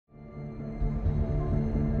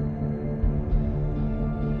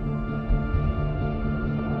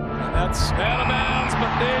chance. Out of bounds,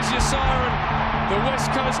 but there's your siren. The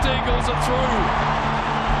West Coast Eagles are through.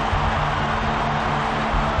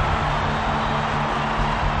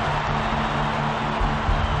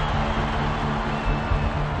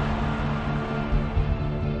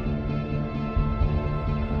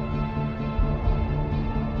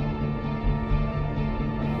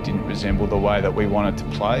 Didn't resemble the way that we wanted to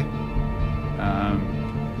play,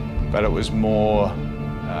 but it was more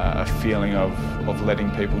a feeling of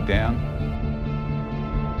letting people down.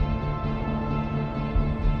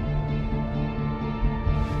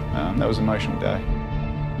 That was an emotional day.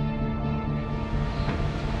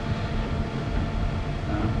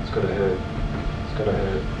 It's got to hurt. It's got to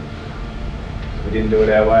hurt. We didn't do it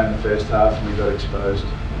our way in the first half and we got exposed.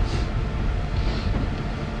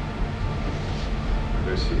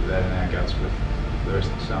 We'll sit that in our guts for the rest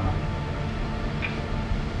of the summer.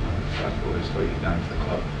 Fuck boys, what you've done for the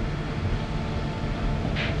club.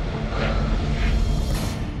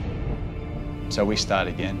 So we start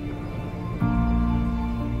again.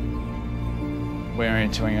 We're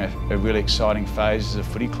entering a really exciting phase as a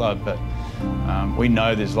footy club, but we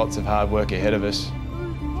know there's lots of hard work ahead of us.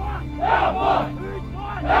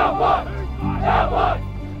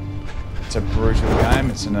 It's a brutal game,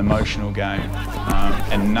 it's an emotional game,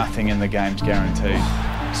 and nothing in the game's guaranteed.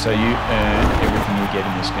 So you earn everything you get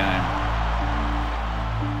in this game.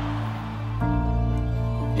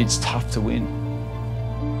 It's tough to win.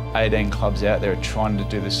 18 clubs out there are trying to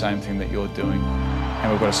do the same thing that you're doing. And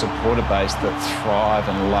we've got a supporter base that thrive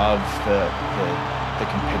and love the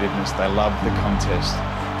competitiveness. They love the contest.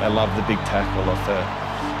 They love the big tackle off a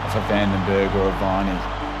Vandenberg or a Viney.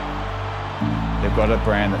 They've got a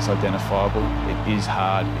brand that's identifiable. It is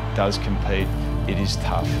hard, it does compete, it is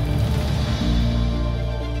tough.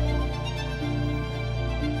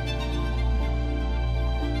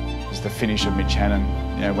 It's the finish of Mitch Hannon.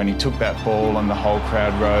 You know, when he took that ball and the whole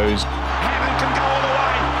crowd rose. Hannon can go all the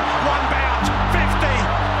way. One bounce, 50,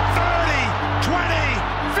 30, 20,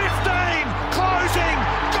 15, closing,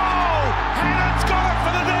 goal! Hannon's got it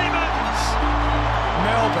for the Demons!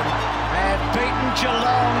 Melbourne have beaten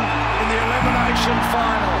Geelong in the elimination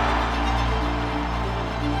final.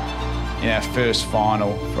 In our first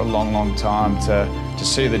final for a long, long time, to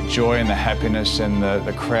see the joy and the happiness and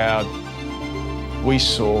the crowd, we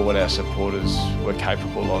saw what our supporters were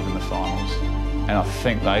capable of in the finals. And I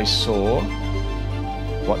think they saw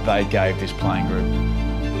what they gave this playing group.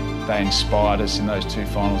 They inspired us in those two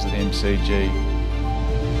finals at the MCG.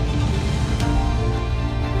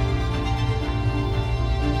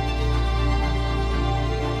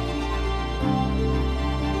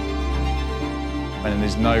 And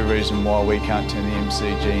there's no reason why we can't turn the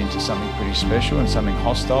MCG into something pretty special and something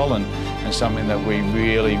hostile and something that we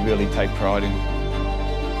really, really take pride in.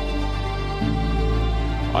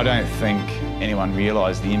 I don't think anyone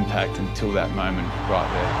realised the impact until that moment right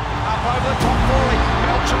there. Up over the top volley,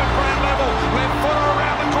 Melcham at ground level, left footer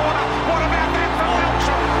around the corner. What about that from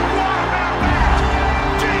Melcham? What about that?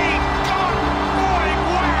 Dean God, boy,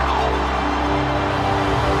 wow!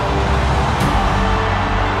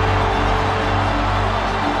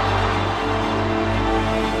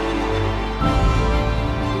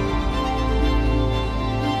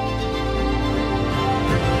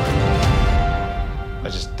 I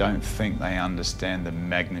just don't think they understand the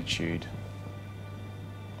magnitude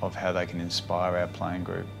of how they can inspire our playing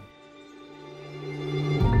group.